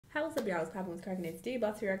Hey, what's up, y'all? It's Poppin' with Crackin' HD.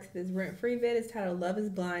 About to react to this rent-free vid. It's titled Love is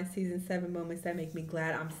Blind Season 7 Moments That Make Me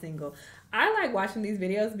Glad I'm Single. I like watching these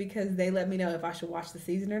videos because they let me know if I should watch the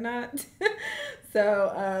season or not.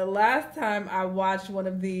 So last time I watched one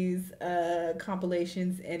of these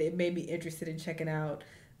compilations and it made me interested in checking out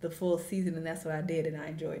the full season, and that's what I did, and I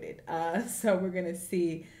enjoyed it. So we're going to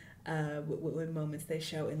see what moments they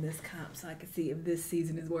show in this comp so I can see if this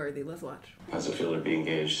season is worthy. Let's watch. How's it feel to be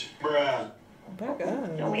engaged? Bruh. Back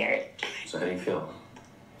up. Weird. So how do you feel?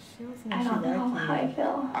 I don't know how I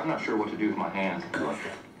feel. I'm not sure what to do with my hand.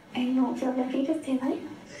 I don't feel ready to say like.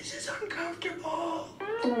 This is uncomfortable.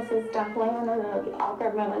 This is definitely one of the most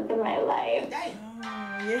awkward moments in my life.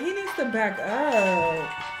 Oh, yeah, he needs to back up.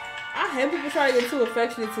 I hate people try to get too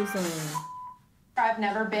affectionate too soon. I've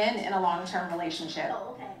never been in a long-term relationship.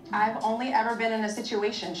 Oh, okay. I've only ever been in a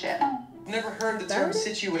situationship. Never heard the term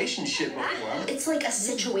situationship before. It's like a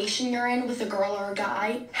situation you're in with a girl or a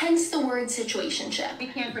guy, hence the word situationship. We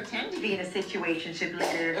can't pretend to be in a situationship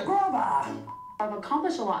later. I've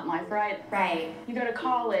accomplished a lot in life, right? Right. You go to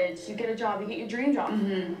college, you get a job, you get your dream job.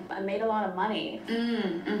 I made a lot of money.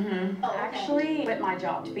 Oh, Actually, quit my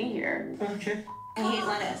job to be here. Okay. I hate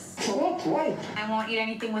lettuce. I won't eat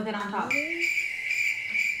anything with it on top.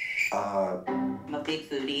 I'm a big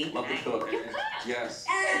foodie. Love to cook. Yes.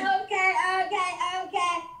 Okay.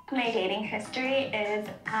 My dating history is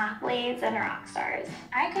athletes and rock stars.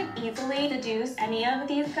 I could easily deduce any of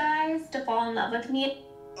these guys to fall in love with me.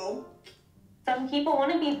 Oh. Some people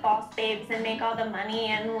want to be boss babes and make all the money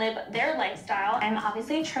and live their lifestyle. I'm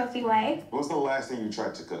obviously a trophy wife. What was the last thing you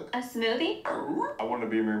tried to cook? A smoothie? I wanted to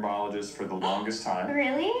be a marine biologist for the longest time.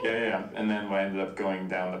 Really? Yeah. And then I ended up going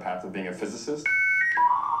down the path of being a physicist.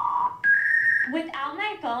 Without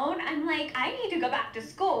my phone, I'm like, I need to go back to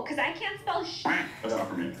school because I can't spell shit. That's not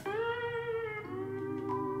for me.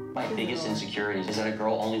 My biggest insecurity is that a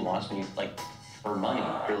girl only wants me, like, for money.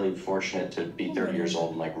 Really fortunate to be 30 years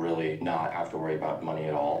old and, like, really not have to worry about money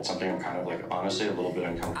at all. It's something I'm kind of, like, honestly a little bit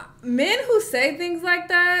uncomfortable. Men who say things like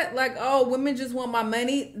that, like, oh, women just want my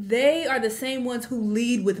money, they are the same ones who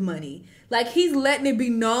lead with money. Like, he's letting it be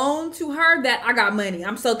known to her that I got money.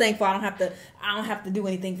 I'm so thankful I don't have to do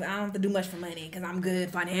anything. I don't have to do much for money because I'm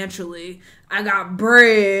good financially. I got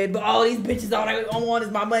bread, but all these bitches, all they want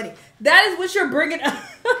is my money. That is what you're bringing up.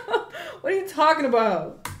 What are you talking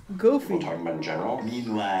about? Goofy. I'm talking about in general.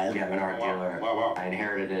 Meanwhile. Yeah, I'm an art dealer. Wow. I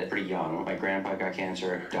inherited it pretty young. My grandpa got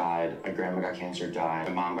cancer, died. My grandma got cancer, died.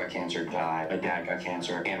 My mom got cancer, died. My dad got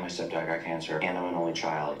cancer, and my stepdad got cancer. And I'm an only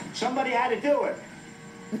child. Somebody had to do it.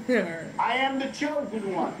 I am the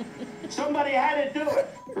chosen one. Somebody had to do it.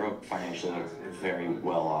 Grew up financially, like, very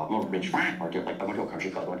well off. I'm a rich art dealer. Like, I went to a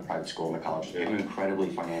country club, I went to private school, in college. I'm incredibly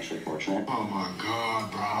financially fortunate. Oh my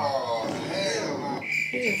God, bro. Oh, hell.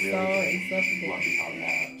 He is so insufferable. Lucky on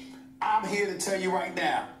that. I'm here to tell you right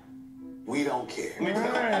now, we don't care. Right.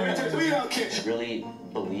 We don't care. I really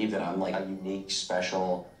believe that I'm like a unique,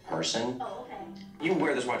 special person. Oh, okay. You can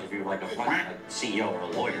wear this watch if you're like a CEO or a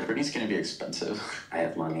lawyer. But it's gonna be expensive. I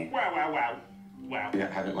have money. Wow. You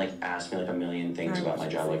haven't like asked me like a million things about my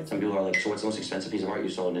job. Like some people are like, so what's the most expensive piece of art you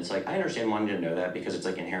sold? And it's like, I understand wanting to know that because it's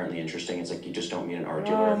like inherently interesting. It's like you just don't meet an art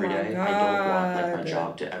dealer every day. I don't want like my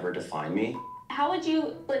job to ever define me. How would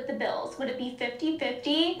you split the bills? Would it be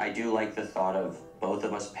 50-50? I do like the thought of both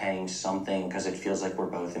of us paying something because it feels like we're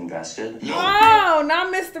both invested. Oh,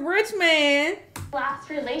 not Mr. Rich Man. Last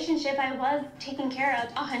relationship, I was taken care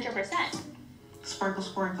of 100%. Sparkle,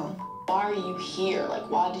 sparkle. Why are you here? Like,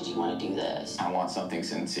 why did you want to do this? I want something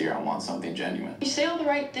sincere. I want something genuine. You say all the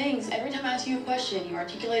right things. Every time I ask you a question, you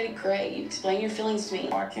articulate it great. You explain your feelings to me.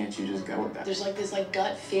 Why can't you just go with that? There's like this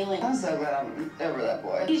gut feeling. I'm so glad I'm over that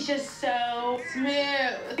boy. He's just so smooth.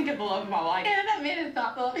 I think of the love of my life. And that man is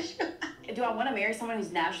not full. Do I want to marry someone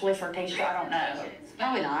who's naturally flirtatious? I don't know.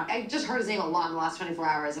 Probably not. I just heard his name a lot in the last 24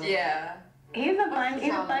 hours. Yeah. He's a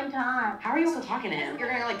fun time. How are you still talking to him?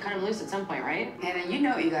 You're gonna like cut him loose at some point, right? Hannah, you know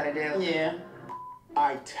what you gotta do. Yeah.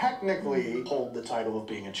 I technically hold the title of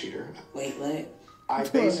being a cheater. Wait, what? I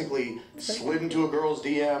basically slid into a girl's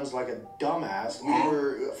DMs like a dumbass. We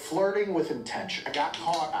were flirting with intention. I got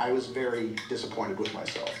caught. I was very disappointed with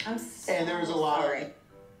myself. I'm so And there was a lot sorry.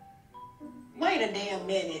 Wait a damn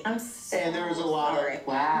minute. I'm so And there was a lot sorry. of...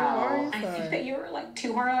 Wow. I think that you were like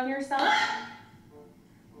too hard on yourself.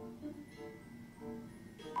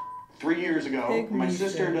 3 years ago, Pygmy my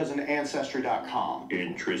sister shit. does an Ancestry.com.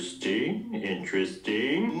 Interesting.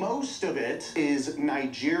 Most of it is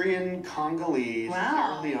Nigerian, Congolese,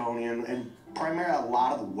 Wow. Sierra Leonean, and primarily a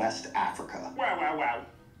lot of West Africa. Wow.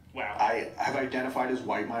 I have identified as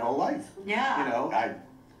white my whole life. Yeah. You know, I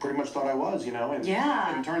pretty much thought I was, you know, and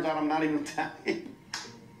Yeah. it turns out I'm not even Italian.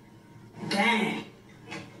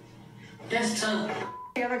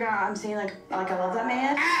 The other guy, I'm saying like I love that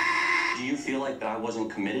man. Do you feel like that I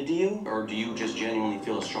wasn't committed to you? Or do you just genuinely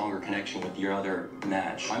feel a stronger connection with your other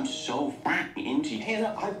match? I'm so into you.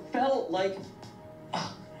 Hannah, I felt like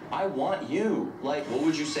I want you. Like, what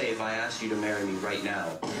would you say if I asked you to marry me right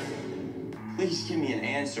now? Please give me an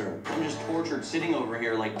answer. I'm just tortured sitting over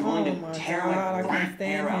here, like, willing to tear my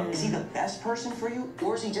hair out. Is he the best person for you?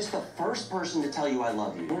 Or is he just the first person to tell you I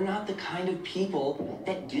love you? We're not the kind of people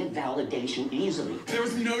that give validation easily. There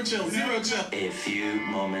was no chill, zero chill. A few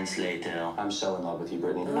moments later. I'm so in love with you,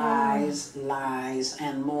 Brittany. Lies, lies,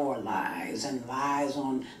 and more lies, and lies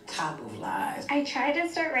on top of lies. I tried to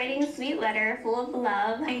start writing a sweet letter full of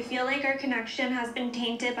love. I feel like our connection has been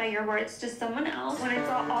tainted by your words to someone else. When I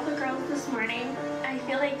saw all the girls this morning, I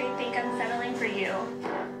feel like they think I'm settling for you.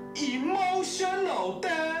 Emotional,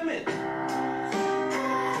 damn it! I'm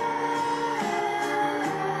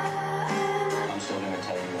still gonna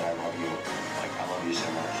tell you that I love you. Like, I love you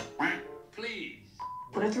so much. Please.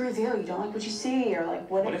 What if the reveal you don't like what you see, or like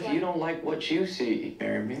what if you don't like what you see?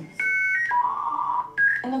 Marry me?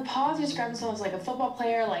 In the pods, he described himself as like a football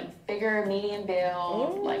player, like bigger, medium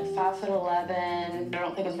build, like 5'11". I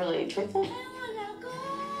don't think it's really truthful.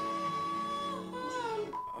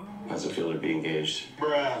 How's it feel to be engaged?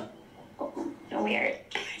 Bruh. Weird.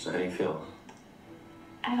 So how do you feel?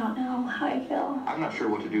 I don't know how I feel. I'm not sure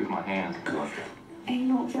what to do with my hand. I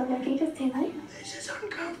don't feel ready to say that. This is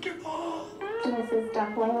uncomfortable. This is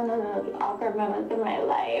definitely one of those awkward moments in my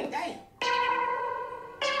life.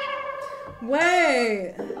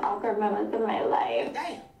 Wait. Awkward moments in my life.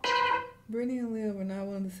 Brittany and Leah were not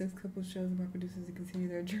one of the 6 couples chosen by producers to continue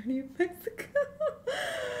their journey in Mexico.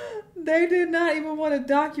 They did not even want to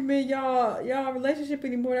document y'all relationship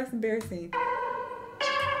anymore. That's embarrassing.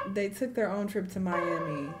 They took their own trip to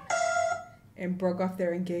Miami and broke off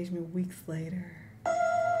their engagement weeks later.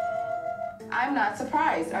 I'm not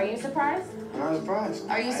surprised. Are you surprised? I'm not surprised.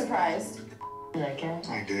 Are you surprised?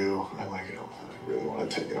 I do. I like it. I really want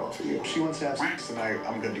to take it off of you. She wants to have sex tonight.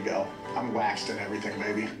 I'm good to go. I'm waxed and everything,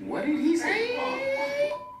 baby. What did he say?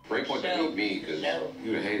 Break point to hate me, because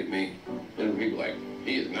you would have hated me. And people like,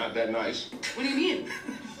 he is not that nice. What do you mean?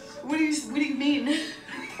 What do you mean?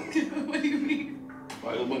 What do you mean?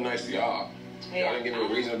 Well, it wasn't nice to y'all. Y'all didn't give me a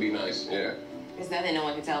reason to be nice, yeah. There's nothing no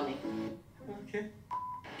one can tell me. Okay.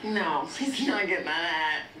 No, please not get mad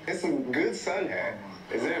at. It's a good sun hat.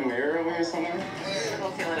 Is there a mirror over here somewhere? I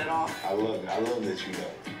don't feel it at all. I love it. I love that you know.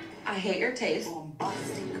 I hate your taste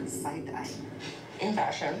Bombastic side-eye. in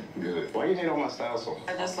fashion. Good. Why you hate all my style so much?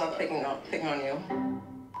 I just love picking on you.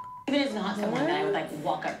 Even if it's not someone that I would like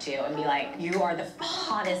walk up to and be like, you are the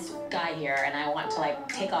hottest guy here and I want to like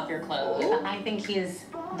take off your clothes. Ooh. I think he's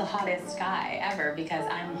the hottest guy ever because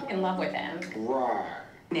I'm in love with him. Right.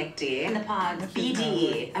 Nick D. In the pod,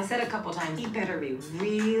 BD. I said a couple times, he better be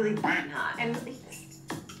really hot. And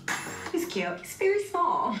he's cute. He's very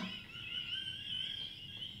small.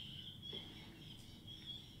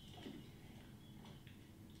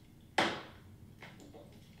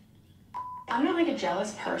 I'm not like a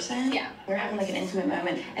jealous person. Yeah. We were having like an intimate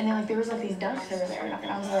moment, and then like there was like these ducks over there,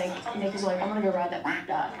 and I was like, Nick was like, I'm gonna go ride that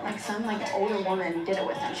duck. Like some like older woman did it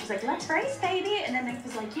with him. She's like, let's race, baby. And then Nick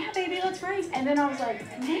was like, yeah, baby, let's race. And then I was like,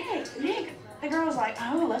 Nick. The girl was like,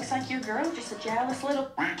 oh, looks like your girl's just a jealous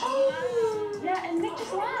little. Yeah, and Nick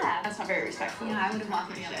just laughed. That's not very respectful. Yeah, I would have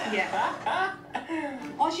walked the other way. Yeah.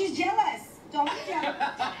 Oh, she's jealous. Don't be jealous.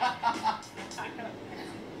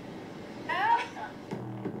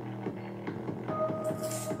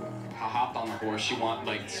 I hopped on the horse. She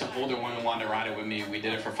some older woman wanted to ride it with me. We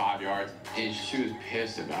did it for 5 yards. And she was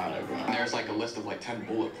pissed about it, bro. And there's like a list of like 10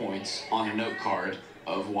 bullet points on a note card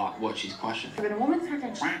of what she's questioning. When a woman's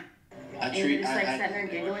talking shit, and you're just like sitting there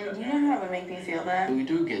giggling, do you know how it would make me feel that? We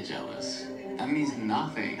do get jealous. That means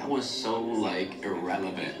nothing. That was so like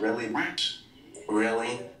irrelevant. Really?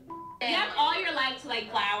 Really? You have all your life to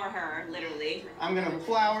like flower her, literally. I'm gonna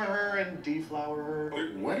flower her and deflower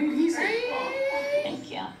her. What did he say?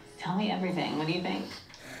 Thank you. Tell me everything. What do you think?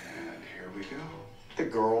 And here we go. The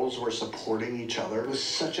girls were supporting each other. It was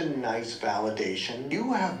such a nice validation.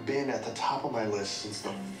 You have been at the top of my list since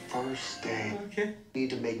the first day. Okay.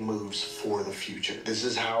 Need to make moves for the future. This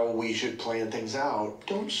is how we should plan things out.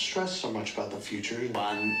 Don't stress so much about the future.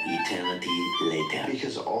 1 eternity later.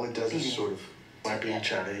 Because all it does is sort of might be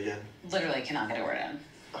chatted again. Literally cannot get a word in.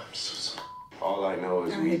 I'm so sorry. All I know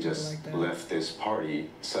is I we hate just people like that. left this party.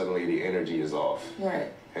 Suddenly the energy is off.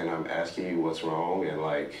 Right. And I'm asking you what's wrong, and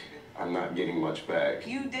like, I'm not getting much back.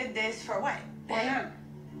 You did this for what? Why not?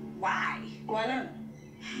 Why? Why not?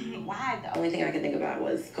 Why The though? only thing I could think about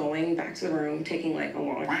was going back to the room, taking like a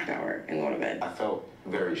long shower, and going to bed. I felt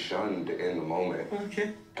very shunned in the moment.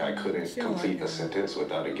 Okay. I couldn't complete a sentence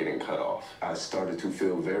without it getting cut off. I started to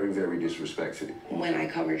feel very, very disrespected. When I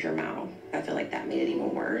covered your mouth, I feel like that made it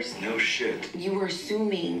even worse. No shit. You were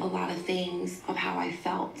assuming a lot of things of how I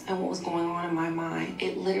felt and what was going on in my mind.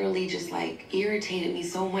 It literally just like irritated me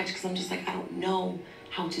so much because I'm just like, I don't know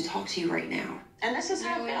how to talk to you right now. And this is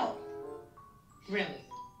how I felt. Really?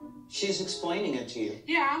 She's explaining it to you.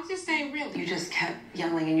 Yeah, I'm just saying really. You just kept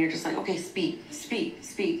yelling and you're just like, okay, speak, speak,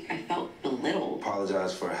 speak. I felt belittled.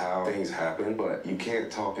 Apologize for how things happen, but you can't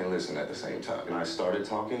talk and listen at the same time. And I started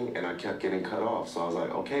talking and I kept getting cut off. So I was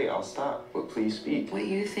like, okay, I'll stop, but please speak. What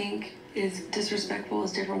you think is disrespectful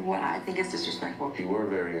is different from what I think is disrespectful. You were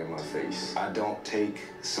very in my face. I don't take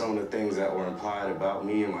some of the things that were implied about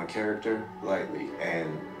me and my character lightly.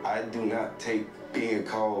 And I do not take being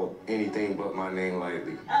called anything but my name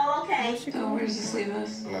lightly. Oh, okay. So where does this leave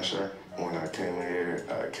us? I'm not sure. When I came here,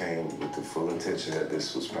 I came with the full intention that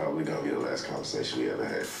this was probably gonna be the last conversation we ever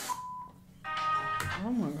had.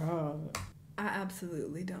 Oh my God. I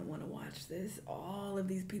absolutely don't want to watch this. All of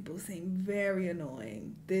these people seem very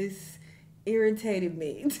annoying. This irritated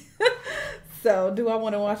me. So do I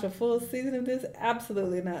want to watch a full season of this?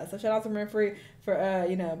 Absolutely not. So shout out to Renfrey for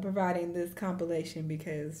providing this compilation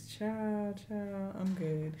because child, I'm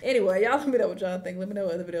good. Anyway, y'all let me know what y'all think. Let me know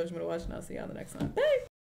what other videos you want to watch and I'll see y'all in the next one. Bye.